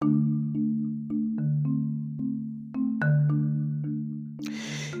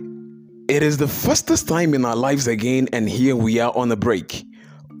It is the fastest time in our lives again, and here we are on a break,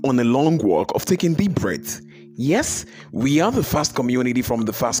 on a long walk of taking deep breaths. Yes, we are the Phars community from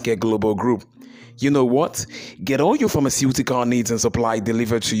the PharstCare Global Group. You know what? Get all your pharmaceutical needs and supply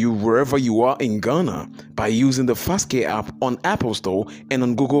delivered to you wherever you are in Ghana by using the PharstCare app on Apple Store and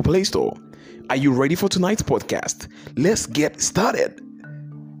on Google Play Store. Are you ready for tonight's podcast? Let's get started.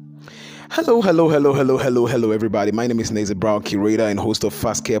 Hello, everybody. My name is Nazer Brown, curator and host of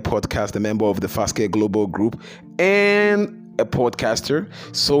PharstCare Podcast, a member of the PharstCare Global Group, and a podcaster.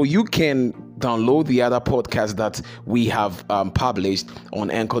 So you can download the other podcasts that we have published on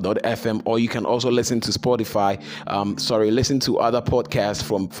anchor.fm, or you can also listen to listen to other podcasts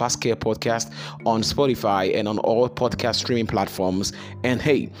from PharstCare Podcast on Spotify and on all podcast streaming platforms. And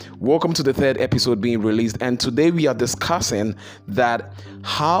hey, welcome to the third episode being released. And today we are discussing that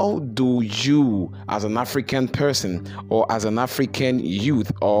how do you, as an African person or as an African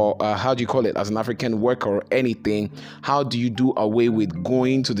youth, or how do you call it, as an African worker or anything, how do you do away with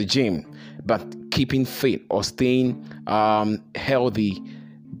going to the gym but keeping fit or staying healthy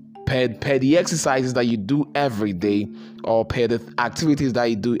per the exercises that you do every day or per the activities that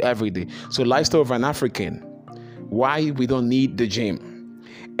you do every day? So lifestyle of an African, why we don't need the gym.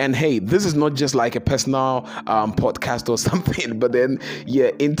 And hey, this is not just like a personal podcast or something, but then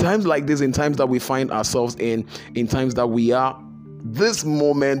in times like this, in times that we find ourselves in times that we are this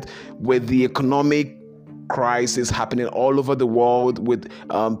moment with the economic crisis happening all over the world, with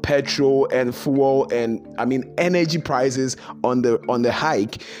petrol and fuel and energy prices on the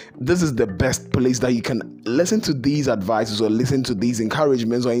hike, this is the best place that you can listen to these advices or listen to these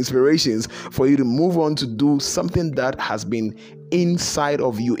encouragements or inspirations for you to move on to do something that has been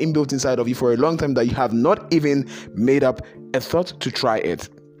inbuilt inside of you for a long time, that you have not even made up a thought to try it.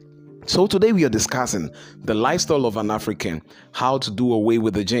 So today we are discussing the lifestyle of an African, how to do away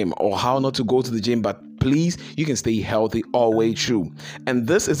with the gym, or how not to go to the gym, but please, you can stay healthy all the way through. And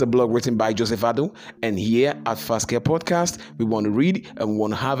this is a blog written by Joseph Ado. And here at PharstCare Podcast, we want to read and we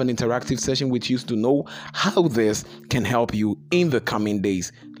want to have an interactive session with you to know how this can help you in the coming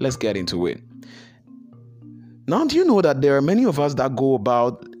days. Let's get into it. Now, do you know that there are many of us that go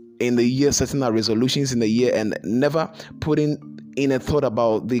about in the year setting our resolutions in the year and never putting in a thought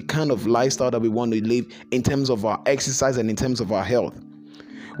about the kind of lifestyle that we want to live in terms of our exercise and in terms of our health?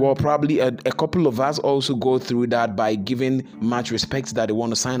 Well, probably a couple of us also go through that by giving much respect that they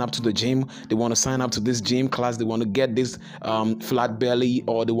want to sign up to the gym, they want to sign up to this gym class, they want to get this flat belly,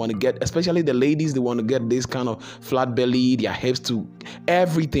 or they want to get, especially the ladies, they want to get this kind of flat belly, their hips to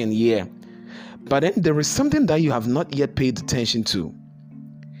everything, But then there is something that you have not yet paid attention to.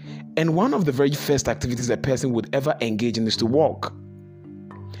 And one of the very first activities a person would ever engage in is to walk.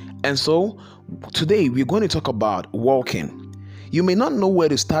 And so today we're going to talk about walking. You may not know where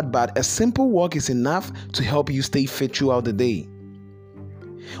to start, but a simple walk is enough to help you stay fit throughout the day.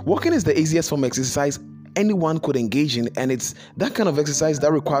 Walking is the easiest form of exercise anyone could engage in, and it's that kind of exercise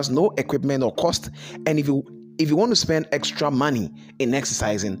that requires no equipment or cost. And if you want to spend extra money in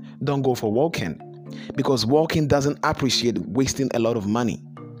exercising, don't go for walking, because walking doesn't appreciate wasting a lot of money.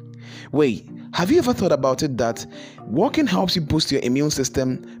 Wait, have you ever thought about it that walking helps you boost your immune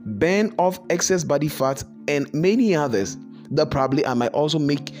system, burn off excess body fat, and many others that probably I might also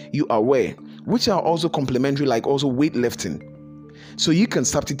make you aware, which are also complementary, like also weightlifting. So you can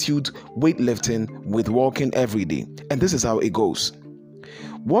substitute weightlifting with walking every day. And this is how it goes.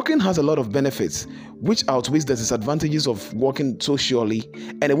 Walking has a lot of benefits, which outweighs the disadvantages of walking so surely,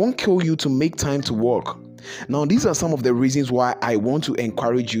 and it won't kill you to make time to walk. Now, these are some of the reasons why I want to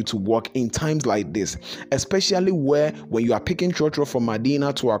encourage you to walk in times like this, especially when you are picking trotro from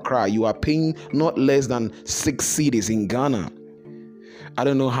Medina to Accra, you are paying not less than 6 cedis in Ghana. I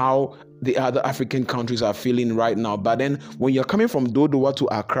don't know how the other African countries are feeling right now, but then when you're coming from Dodowa to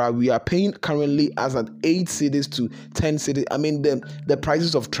Accra, we are paying currently as an 8 cedis to 10 cedis. The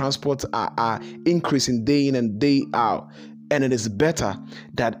prices of transport are increasing day in and day out. And it is better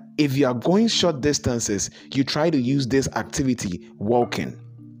that if you are going short distances, you try to use this activity, walking.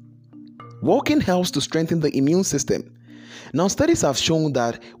 Walking helps to strengthen the immune system. Now, studies have shown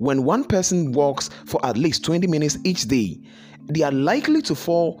that when one person walks for at least 20 minutes each day, they are likely to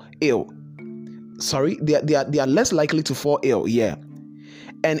fall ill. They are less likely to fall ill,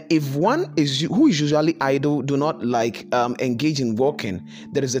 And if one who is usually idle do not engage in walking,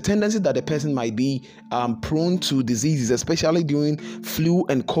 there is a tendency that the person might be prone to diseases, especially during flu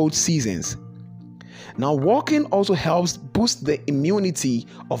and cold seasons. Now, walking also helps boost the immunity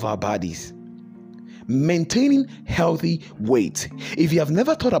of our bodies. Maintaining healthy weight. If you have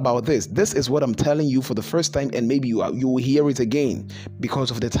never thought about this is what I'm telling you for the first time, and maybe you will hear it again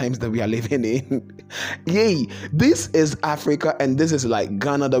because of the times that we are living in. Yay! This is Africa, and this is like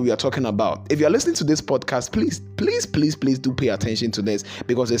Ghana that we are talking about. If you are listening to this podcast, please do pay attention to this,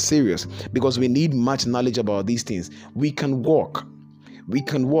 because it's serious. Because we need much knowledge about these things. We can walk,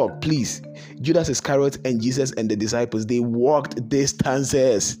 please. Judas Iscariot and Jesus and the disciples, they walked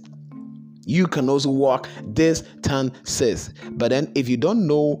distances. You can also walk distances. But then if you don't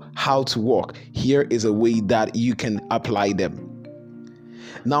know how to walk, here is a way that you can apply them.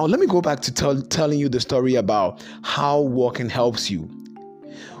 Now let me go back to telling you the story about how walking helps you.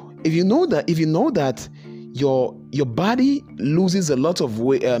 If you know that your body loses a lot of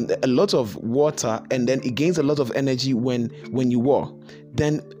weight, a lot of water, and then it gains a lot of energy when you walk,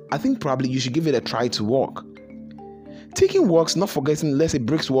 then I think probably you should give it a try to walk. Taking walks, not forgetting, let's say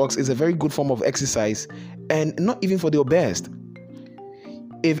brisk walks, is a very good form of exercise, and not even for the obese.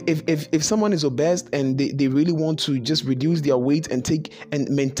 If someone is obese and they really want to just reduce their weight and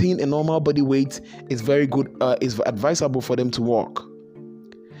maintain a normal body weight, it's very good. It's advisable for them to walk.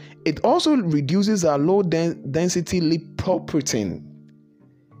 It also reduces our low density lipoprotein,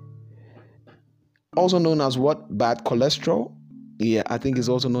 also known as what? Bad cholesterol. Yeah, I think it's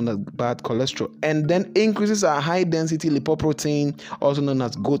also known as bad cholesterol. And then increases our high density lipoprotein, also known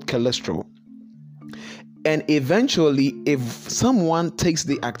as good cholesterol. And eventually, if someone takes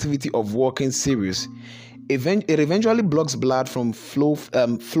the activity of walking serious, it eventually blocks blood from flow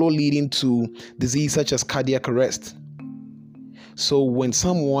leading to disease such as cardiac arrest. So when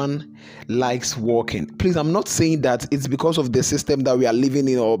someone likes walking, please, I'm not saying that it's because of the system that we are living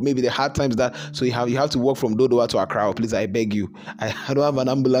in, or maybe the hard times that so you have to walk from Dodowa to Accra. Please, I beg you, I don't have an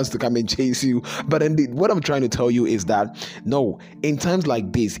ambulance to come and chase you. But indeed, what I'm trying to tell you is that no, in times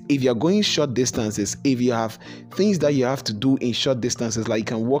like this, if you're going short distances, if you have things that you have to do in short distances, like you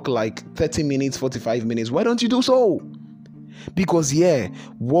can walk like 30 minutes, 45 minutes, why don't you do so? Because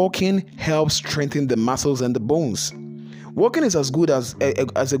walking helps strengthen the muscles and the bones. Walking is as good as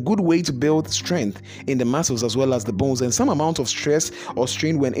a good way to build strength in the muscles as well as the bones, and some amount of stress or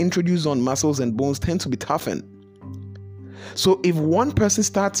strain when introduced on muscles and bones tend to be toughened. So if one person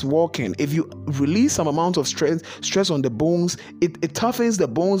starts walking, if you release some amount of stress on the bones, it toughens the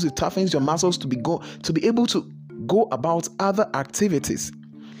bones, it toughens your muscles to be able to go about other activities.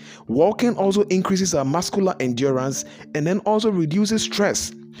 Walking also increases our muscular endurance and then also reduces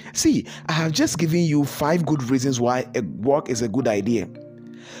stress. See, I have just given you 5 good reasons why a walk is a good idea.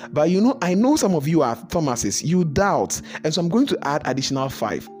 But I know some of you are Thomases, you doubt, and so I'm going to add additional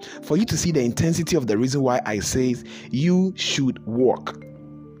 5 for you to see the intensity of the reason why I say you should walk.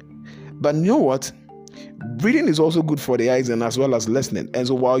 But you know what? Reading is also good for the eyes and as well as listening. And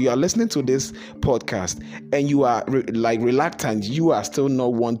so while you are listening to this podcast and you are reluctant, you are still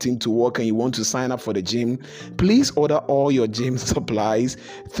not wanting to walk and you want to sign up for the gym, please order all your gym supplies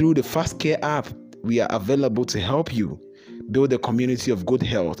through the pharstcare app. We are available to help you build a community of good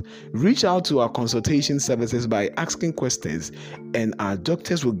health. Reach out to our consultation services by asking questions, and our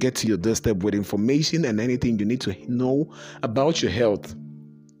doctors will get to your doorstep with information and anything you need to know about your health.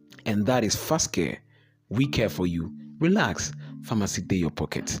 And that is pharstcare. We care for you. Relax. Pharmacy day your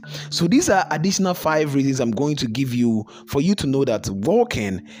pocket. So these are additional 5 reasons I'm going to give you for you to know that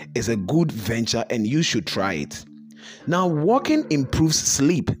walking is a good venture and you should try it. Now, walking improves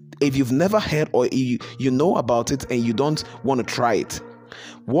sleep. If you've never heard or you know about it and you don't want to try it,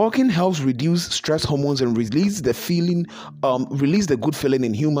 walking helps reduce stress hormones and release the good feeling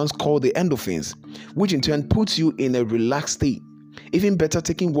in humans called the endorphins, which in turn puts you in a relaxed state. Even better,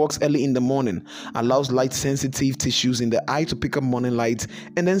 taking walks early in the morning allows light-sensitive tissues in the eye to pick up morning light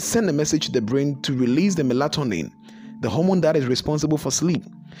and then send a message to the brain to release the melatonin, the hormone that is responsible for sleep.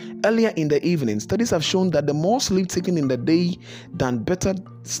 Earlier in the evening, studies have shown that the more sleep taken in the day, than better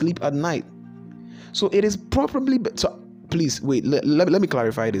sleep at night. So it is probably better. Please wait. Let me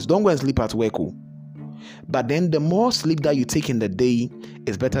clarify this. Don't go and sleep at work. But then the more sleep that you take in the day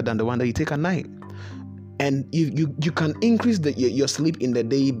is better than the one that you take at night. And you can increase your sleep in the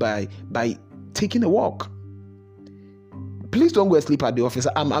day by taking a walk. Please don't go and sleep at the office.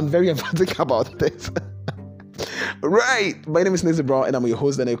 I'm very emphatic about this. Right. My name is Nancy Brown and I'm your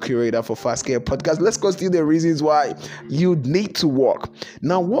host and a curator for PharstCare Podcast. Let's consider the reasons why you need to walk.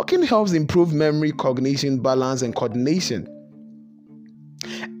 Now, walking helps improve memory, cognition, balance, and coordination.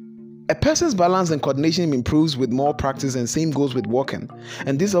 A person's balance and coordination improves with more practice, and same goes with walking.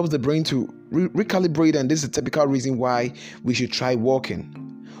 And this helps the brain to recalibrate, and this is a typical reason why we should try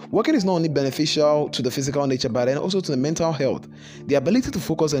walking. Walking is not only beneficial to the physical nature, but then also to the mental health. The ability to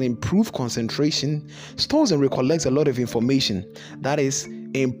focus and improve concentration, stores and recollects a lot of information. That is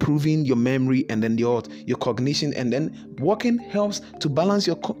improving your memory and then your cognition. And then walking helps to balance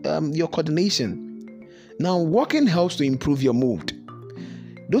your coordination. Now, walking helps to improve your mood.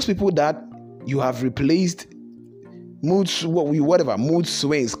 Those people that you have replaced mood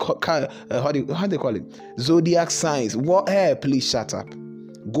swings, how do they call it, zodiac signs. Hey, please shut up.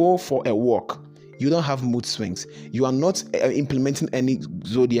 Go for a walk. You don't have mood swings. You are not implementing any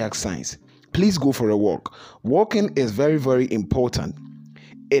zodiac signs. Please go for a walk. Walking is very, very important.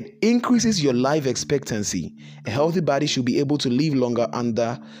 It increases your life expectancy. A healthy body should be able to live longer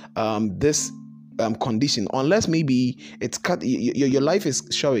under this condition, unless maybe it's cut. Your life is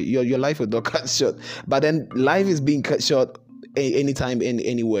short. Your life will not cut short, but then life is being cut short anytime,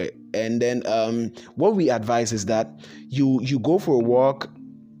 anywhere. And then what we advise is that you go for a walk.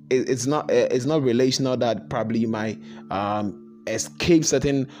 It's not relational that probably you might escape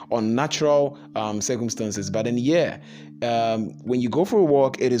certain unnatural circumstances, but then when you go for a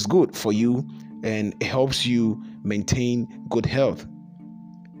walk, it is good for you and it helps you maintain good health.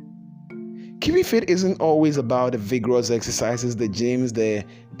 Keeping fit isn't always about the vigorous exercises, the gyms,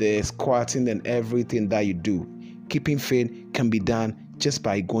 the squatting and everything that you do. Keeping fit can be done just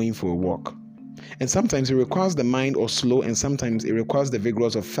by going for a walk. And sometimes it requires the mind or slow, and sometimes it requires the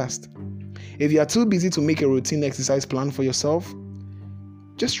vigorous or fast. If you are too busy to make a routine exercise plan for yourself,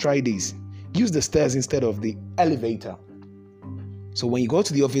 just try this. Use the stairs instead of the elevator. So when you go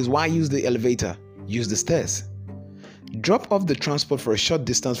to the office, why use the elevator? Use the stairs. Drop off the transport for a short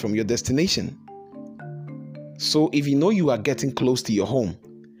distance from your destination. So if you know you are getting close to your home,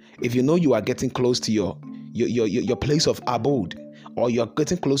 if you know you are getting close to your place of abode, or you're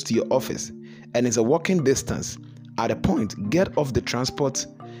getting close to your office, and it's a walking distance, at a point, get off the transport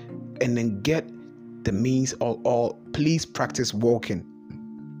and then get the means, or please practice walking.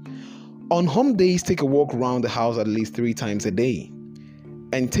 On home days, take a walk around the house at least 3 times a day.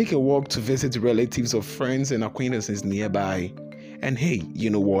 And take a walk to visit relatives or friends and acquaintances nearby. And hey, you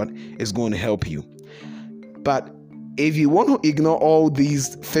know what? It's going to help you. But if you want to ignore all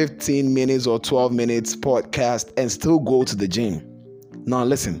these 15 minutes or 12 minutes podcast and still go to the gym, now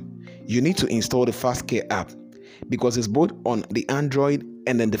listen, you need to install the PharstCare app, because it's both on the Android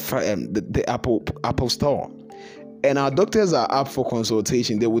and then the Apple Store. And our doctors are up for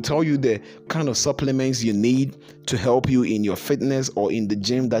consultation. They will tell you the kind of supplements you need to help you in your fitness or in the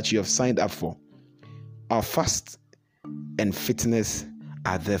gym that you have signed up for. Our fast and fitness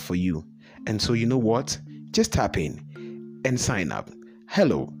are there for you. And so you know what? Just tap in and sign up.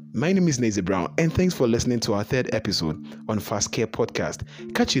 Hello, my name is Nazi Brown, and thanks for listening to our 3rd episode on PharstCare Podcast.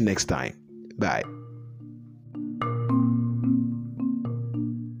 Catch you next time. Bye.